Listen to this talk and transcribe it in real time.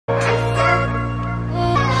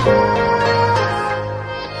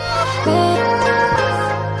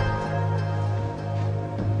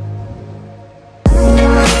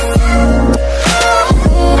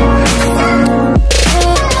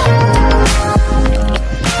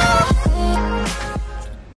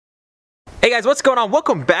guys, what's going on?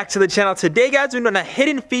 Welcome back to the channel. Today guys, we're doing a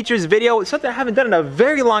hidden features video. It's something I haven't done in a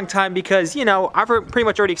very long time because, you know, I've pretty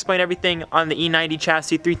much already explained everything on the E90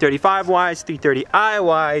 chassis, 335 wise, 330i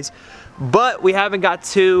wise, but we haven't got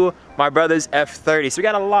to my brother's F30. So we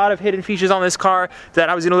got a lot of hidden features on this car that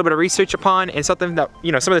I was doing a little bit of research upon, and something that,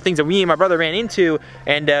 you know, some of the things that me and my brother ran into,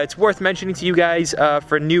 and it's worth mentioning to you guys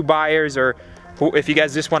for new buyers, or if you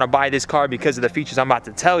guys just want to buy this car because of the features I'm about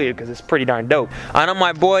to tell you, because it's pretty darn dope. I know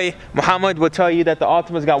my boy Muhammad will tell you that the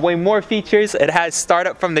Ultima's got way more features. It has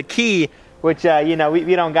startup from the key, which you know,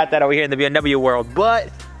 we don't got that over here in the BMW world, but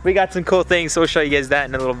we got some cool things, so we'll show you guys that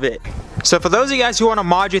in a little bit. So for those of you guys who want to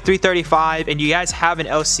mod your 335 and you guys have an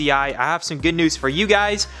LCI, I have some good news for you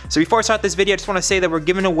guys. So before I start this video, I just want to say that we're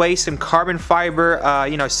giving away some carbon fiber,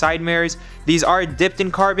 you know, side mirrors. These are dipped in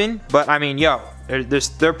carbon, but I mean, yo,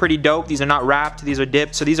 they're pretty dope. These are not wrapped, these are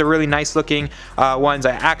dipped, so these are really nice looking ones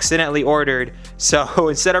I accidentally ordered. So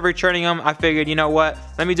instead of returning them, I figured, you know what,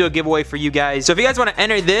 let me do a giveaway for you guys. So if you guys want to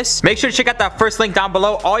enter this, make sure to check out that first link down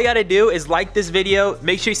below. All you gotta do is like this video,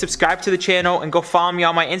 make sure you subscribe to the channel, and go follow me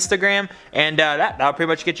on my Instagram, and that'll pretty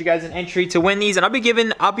much get you guys an entry to win these. And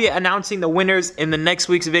I'll be announcing the winners in the next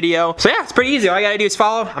week's video. So yeah, it's pretty easy. All you gotta do is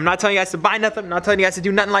follow. I'm not telling you guys to buy nothing, I'm not telling you guys to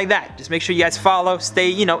do nothing like that. Just make sure you guys follow, stay,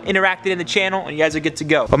 you know, interactive in the channel, and you guys are good to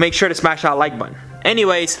go. But make sure to smash that like button.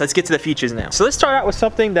 Anyways, let's get to the features now. So let's start out with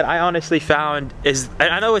something that I honestly found is,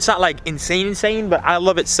 I know it's not like insane, but I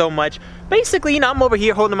love it so much. Basically, you know, I'm over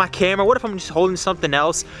here holding my camera. What if I'm just holding something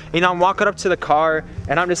else? You know, I'm walking up to the car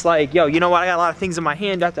and I'm just like, yo, you know what? I got a lot of things in my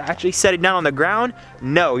hand. Do I have to actually set it down on the ground?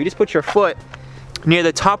 No, you just put your foot near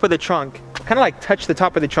the top of the trunk, kind of like touch the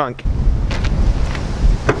top of the trunk,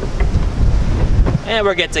 and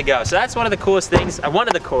we're good to go. So that's one of the coolest things.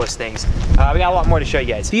 We got a lot more to show you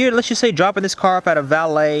guys. Here, let's just say dropping this car off at a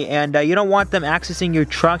valet, and you don't want them accessing your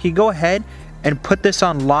trunk. You go ahead and put this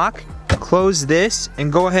on lock, close this,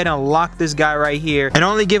 and go ahead and lock this guy right here, and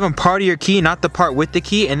only give them part of your key, not the part with the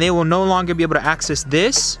key, and they will no longer be able to access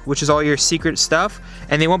this, which is all your secret stuff,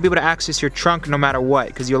 and they won't be able to access your trunk no matter what,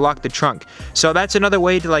 because you'll lock the trunk. So that's another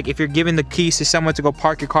way to, like, if you're giving the keys to someone to go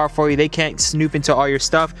park your car for you, they can't snoop into all your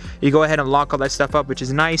stuff. You go ahead and lock all that stuff up, which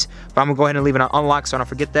is nice, but I'm gonna go ahead and leave it unlocked so I don't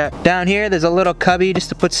forget that. Down here, there's a little cubby just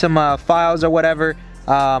to put some files or whatever.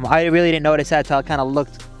 I really didn't notice that until I kind of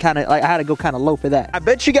looked, like I had to go kind of low for that. I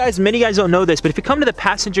bet you guys, many guys don't know this, but if you come to the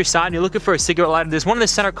passenger side and you're looking for a cigarette lighter, there's one in the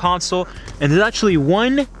center console, and there's actually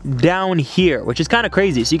one down here, which is kind of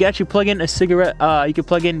crazy. So you can actually plug in a cigarette, you can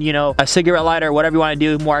plug in, you know, a cigarette lighter, whatever you want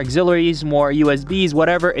to do, more auxiliaries, more USBs,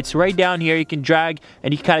 whatever. It's right down here. You can drag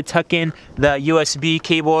and you can kind of tuck in the USB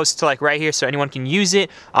cables to like right here so anyone can use it.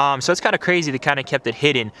 So it's kind of crazy they kind of kept it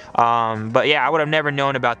hidden. But yeah, I would have never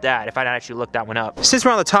known about that if I didn't actually look that one up. Since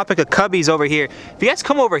we're on the topic of cubbies over here, if you guys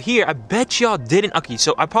come over here, I bet y'all didn't. Okay,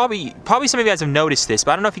 so I probably some of you guys have noticed this,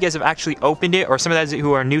 but I don't know if you guys have actually opened it, or some of you guys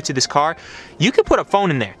who are new to this car, you can put a phone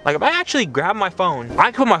in there. Like if I actually grab my phone,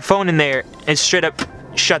 I can put my phone in there and straight up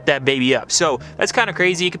shut that baby up. So that's kind of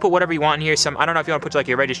crazy. You can put whatever you want in here. I don't know if you want to put like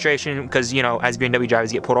your registration, because you know, as BMW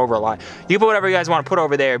drivers get pulled over a lot. You can put whatever you guys want to put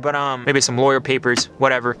over there, but maybe some lawyer papers,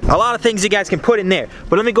 whatever. A lot of things you guys can put in there.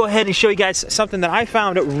 But let me go ahead and show you guys something that I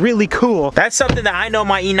found really cool. That's something that I know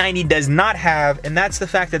my E90 does not have, and that's the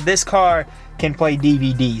fact that this car can play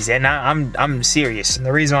DVDs. And I'm serious. And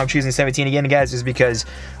the reason why I'm choosing 17 again, guys, is because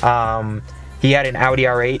he had an Audi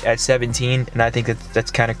R8 at 17, and I think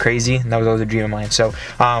that's kind of crazy, and that was always a dream of mine. So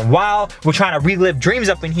while we're trying to relive dreams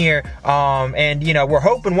up in here, and you know, we're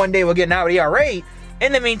hoping one day we'll get an Audi R8,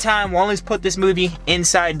 in the meantime, we'll always put this movie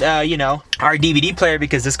inside, you know, our DVD player,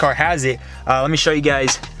 because this car has it. Let me show you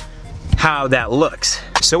guys how that looks.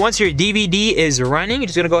 So once your DVD is running, you're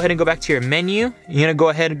just gonna go ahead and go back to your menu. You're gonna go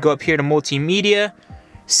ahead and go up here to multimedia,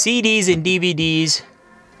 CDs and DVDs.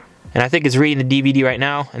 And I think it's reading the DVD right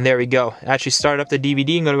now, and there we go. Actually started up the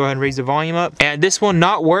DVD. I'm gonna go ahead and raise the volume up. And this will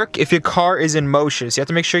not work if your car is in motion. So you have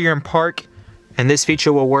to make sure you're in park, and this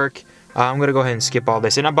feature will work. I'm gonna go ahead and skip all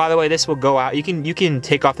this. And by the way, this will go out. You can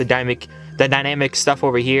take off the dynamic stuff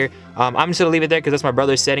over here. I'm just gonna leave it there because that's my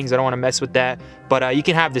brother's settings. I don't wanna mess with that. But you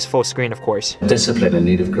can have this full screen, of course. Discipline in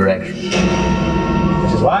need of correction.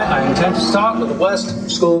 Which is why I intend to start with the worst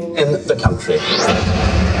school in the country.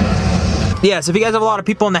 Yeah, so if you guys have a lot of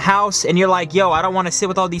people in the house and you're like, yo, I don't want to sit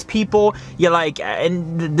with all these people, you're like,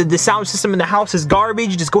 and the sound system in the house is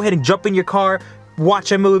garbage, just go ahead and jump in your car,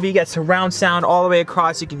 watch a movie, you got surround sound all the way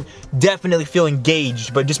across, you can definitely feel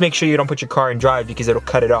engaged, but just make sure you don't put your car in drive because it'll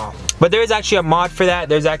cut it off. But there is actually a mod for that.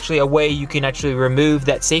 There's actually a way you can actually remove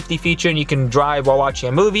that safety feature and you can drive while watching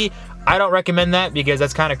a movie. I don't recommend that because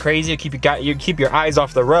that's kind of crazy. You keep your eyes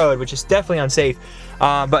off the road, which is definitely unsafe.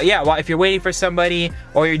 But yeah, well, if you're waiting for somebody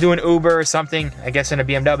or you're doing Uber or something, I guess in a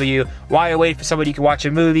BMW, while you're waiting for somebody, you can watch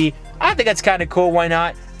a movie. I think that's kind of cool. Why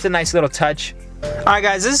not? It's a nice little touch. Alright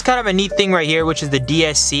guys, this is kind of a neat thing right here, which is the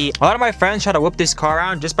DSC. A lot of my friends try to whip this car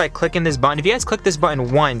around just by clicking this button. If you guys click this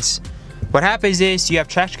button once, what happens is you have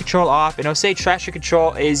traction control off, and it'll say traction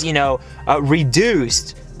control is, you know,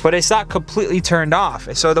 reduced, but it's not completely turned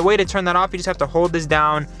off. So the way to turn that off, you just have to hold this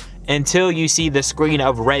down until you see the screen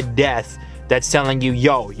of red death that's telling you,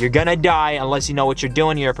 yo, you're gonna die unless you know what you're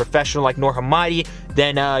doing. You're a professional like Nour Hummadi.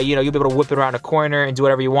 Then you know, you'll be able to whip it around a corner and do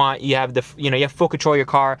whatever you want. You have the, you know, you have full control of your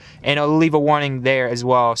car, and it'll leave a warning there as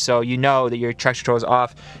well, so you know that your traction control is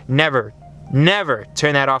off. Never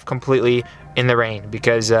turn that off completely in the rain,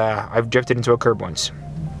 because I've drifted into a curb once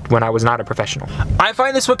when I was not a professional. I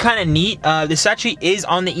find this one kind of neat. This actually is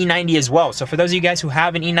on the E90 as well. So for those of you guys who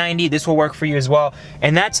have an E90, this will work for you as well.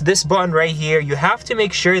 And that's this button right here. You have to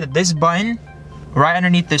make sure that this button right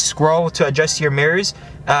underneath this scroll to adjust your mirrors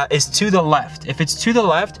is to the left. If it's to the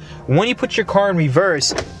left, when you put your car in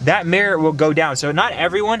reverse, that mirror will go down. So not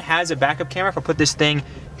everyone has a backup camera. If I put this thing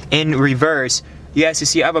in reverse, you guys can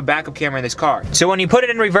see I have a backup camera in this car. So when you put it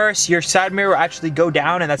in reverse, your side mirror will actually go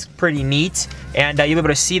down, and that's pretty neat. And you'll be able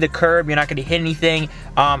to see the curb. You're not gonna hit anything.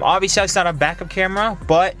 Obviously, it's not a backup camera,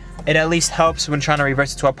 but it at least helps when trying to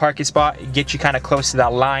reverse it to a parking spot, get you kind of close to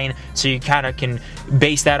that line, so you kind of can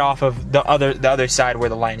base that off of the other side where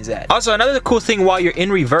the line is at. Also, another cool thing while you're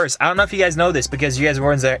in reverse, I don't know if you guys know this because you guys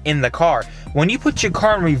were in the car. When you put your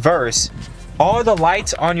car in reverse, all the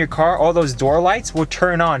lights on your car, all those door lights will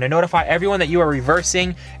turn on to notify everyone that you are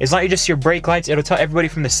reversing. It's not just your brake lights, it'll tell everybody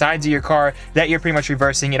from the sides of your car that you're pretty much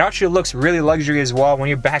reversing. It actually looks really luxury as well when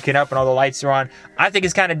you're backing up and all the lights are on. I think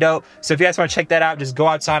it's kind of dope. So if you guys want to check that out, just go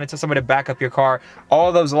outside and tell somebody to back up your car.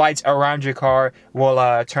 All those lights around your car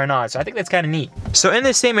will turn on. So I think that's kind of neat. So in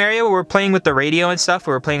this same area where we're playing with the radio and stuff,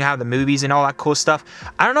 where we're playing how the movies and all that cool stuff,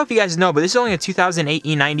 I don't know if you guys know, but this is only a 2008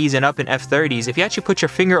 E90s and up in F30s. If you actually put your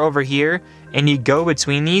finger over here and you go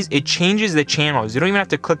between these, it changes the channels. You don't even have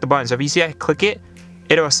to click the button. So if you see I click it,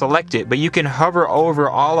 it'll select it, but you can hover over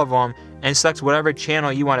all of them and select whatever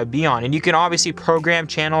channel you want to be on. And you can obviously program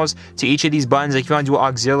channels to each of these buttons. Like if you want to do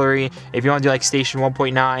auxiliary, if you want to do like station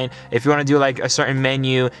 1.9, if you want to do like a certain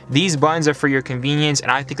menu, these buttons are for your convenience,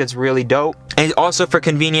 and I think that's really dope. And also for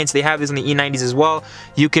convenience, they have this in the E90s as well.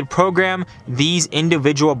 You could program these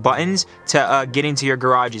individual buttons to get into your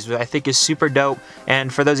garages, which I think is super dope.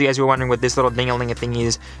 And for those of you guys who are wondering what this little ding-a-ling thing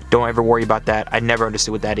is, don't ever worry about that. I never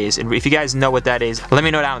understood what that is. And if you guys know what that is, let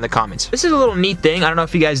me know down in the comments. This is a little neat thing. I don't know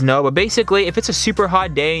if you guys know, but basically, if it's a super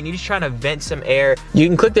hot day and you're just trying to vent some air, you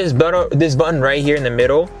can click this button right here in the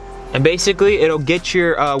middle, and basically it'll get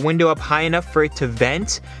your window up high enough for it to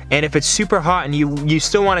vent. And if it's super hot and you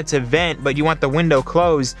still want it to vent, but you want the window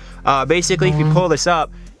closed, basically if you pull this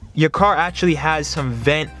up, your car actually has some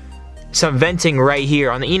venting right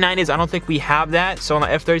here. On the E90s, I don't think we have that, so on the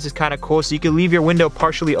F30s it's kind of cool. So you can leave your window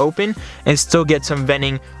partially open and still get some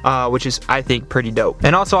venting, which is, I think, pretty dope.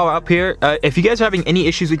 And also up here, if you guys are having any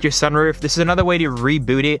issues with your sunroof, this is another way to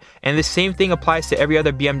reboot it. And the same thing applies to every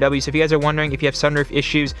other BMW. So if you guys are wondering if you have sunroof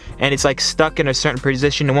issues and it's like stuck in a certain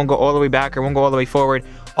position and won't go all the way back or won't go all the way forward,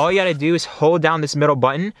 all you gotta do is hold down this middle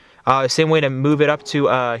button. Same way to move it up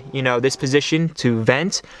to you know, this position to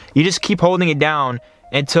vent. You just keep holding it down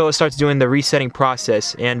until it starts doing the resetting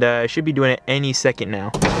process, and it should be doing it any second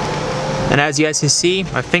now. And as you guys can see,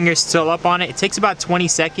 my finger's still up on it. It takes about 20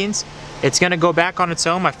 seconds. It's gonna go back on its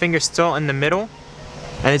own. My finger's still in the middle,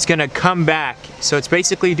 and it's gonna come back. So it's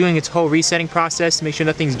basically doing its whole resetting process to make sure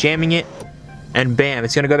nothing's jamming it, and bam,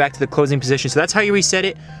 it's gonna go back to the closing position. So that's how you reset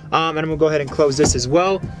it. And I'm gonna go ahead and close this as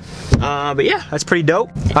well. But yeah, that's pretty dope.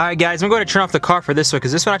 Alright guys, I'm going to turn off the car for this one,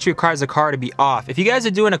 because this one actually requires the car to be off. If you guys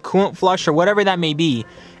are doing a coolant flush or whatever that may be,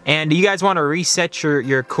 and you guys want to reset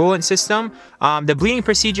your coolant system, the bleeding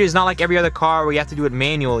procedure is not like every other car where you have to do it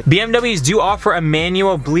manually. BMWs do offer a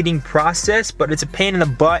manual bleeding process, but it's a pain in the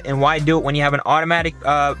butt, and why do it when you have an automatic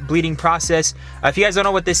bleeding process? If you guys don't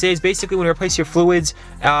know what this is, basically when you replace your fluids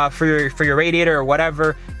for your radiator or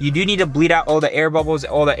whatever, you do need to bleed out all the air bubbles,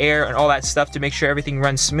 all the air and all that stuff to make sure everything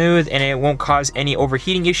runs smooth and it won't cause any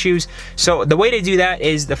overheating issues. So the way to do that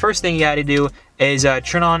is, the first thing you gotta do is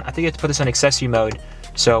turn on, I think you have to put this on accessory mode.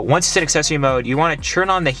 So once it's in accessory mode, you want to turn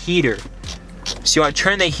on the heater. So you want to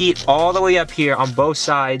turn the heat all the way up here on both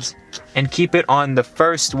sides and keep it on the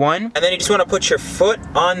first one. And then you just want to put your foot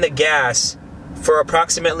on the gas for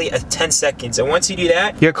approximately 10 seconds. And once you do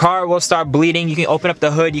that, your car will start bleeding. You can open up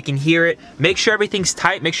the hood, you can hear it. Make sure everything's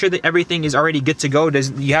tight. Make sure that everything is already good to go.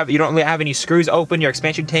 You don't really have any screws open. Your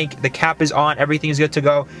expansion tank, the cap is on, everything is good to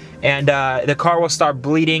go. And the car will start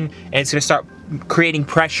bleeding, and it's gonna start creating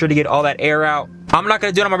pressure to get all that air out. I'm not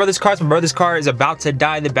gonna do it on my brother's car. My brother's car is about to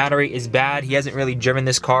die. The battery is bad. He hasn't really driven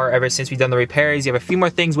this car ever since we've done the repairs. You have a few more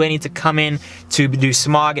things waiting to come in to do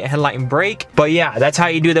smog, headlight, and brake. But yeah, that's how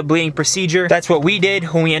you do the bleeding procedure. That's what we did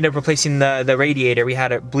when we ended up replacing the radiator. We had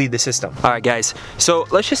to bleed the system. All right, guys. So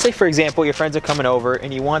let's just say, for example, your friends are coming over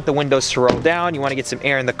and you want the windows to roll down. You want to get some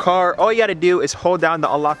air in the car. All you got to do is hold down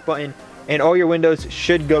the unlock button, and all your windows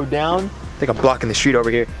should go down. I think I'm blocking the street over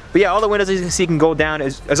here. But yeah, all the windows, as you can see, can go down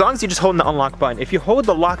as long as you're just holding the unlock button. If you hold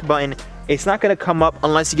the lock button, it's not gonna come up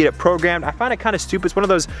unless you get it programmed. I find it kind of stupid. It's one of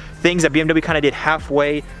those things that BMW kind of did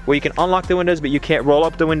halfway, where you can unlock the windows, but you can't roll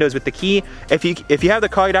up the windows with the key. If you have the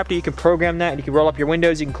car adapter, you can program that, and you can roll up your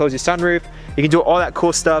windows, you can close your sunroof, you can do all that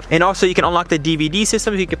cool stuff. And also you can unlock the DVD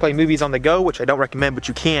system, so you can play movies on the go, which I don't recommend, but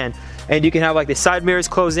you can. And you can have like the side mirrors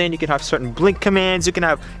close in, you can have certain blink commands, you can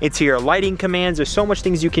have interior lighting commands. There's so much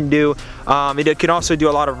things you can do. It can also do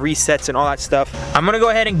a lot of resets and all that stuff. I'm gonna go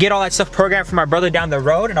ahead and get all that stuff programmed for my brother down the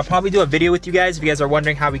road, and I'll probably do a video with you guys if you guys are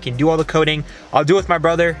wondering how we can do all the coding. I'll do it with my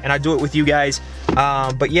brother, and I'll do it with you guys.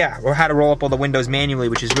 But yeah, or how to roll up all the windows manually,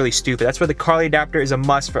 which is really stupid. That's where the car adapter is a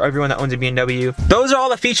must for everyone that owns a BMW. Those are all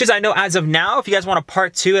the features I know as of now. If you guys want a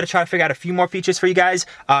part 2 to try to figure out a few more features for you guys,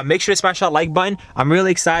 make sure to smash that like button. I'm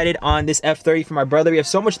really excited on this F30 for my brother. We have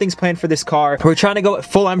so much things planned for this car. We're trying to go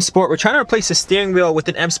full M Sport. We're trying to replace the steering wheel with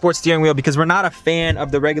an M Sport steering wheel because we're not a fan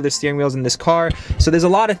of the regular steering wheels in this car. So there's a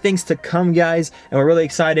lot of things to come, guys, and we're really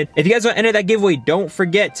excited. If you guys want to enter that giveaway, don't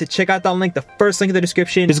forget to check out that link, the first link in the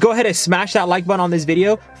description. Just go ahead and smash that like button on this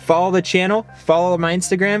video. Follow the channel, follow my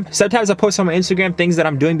Instagram. Sometimes I post on my Instagram things that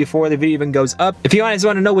I'm doing before the video even goes up. If you guys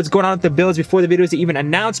want to know what's going on with the builds before the videos are even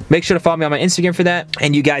announced, make sure to follow me on my Instagram for that.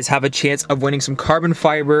 And you guys have a chance of winning some carbon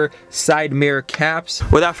fiber side mirror caps.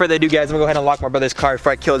 Without further ado, guys, I'm gonna go ahead and lock my brother's car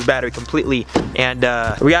before I kill his battery completely. And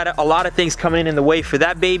we got a lot of things coming in the way for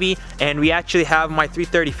that baby. And we actually have my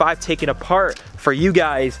 335 taken apart for you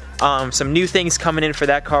guys. Some new things coming in for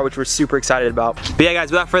that car, which we're super excited about. But yeah,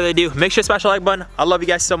 guys, without further ado, make sure to smash the like button. I love you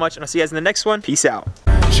guys so much, and I'll see you guys in the next one. Peace out.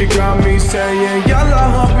 She got me saying,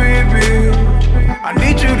 yalla, baby, I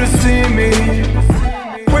need you to see me.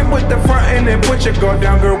 Quick with the front end and put your guard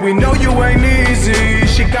down, girl, we know you ain't easy.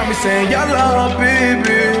 She got me saying, yalla,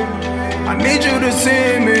 baby, I need you to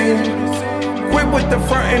see me. Quick with the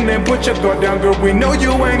front end and put your guard down, girl, we know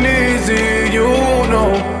you ain't easy. You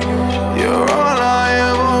know, you're all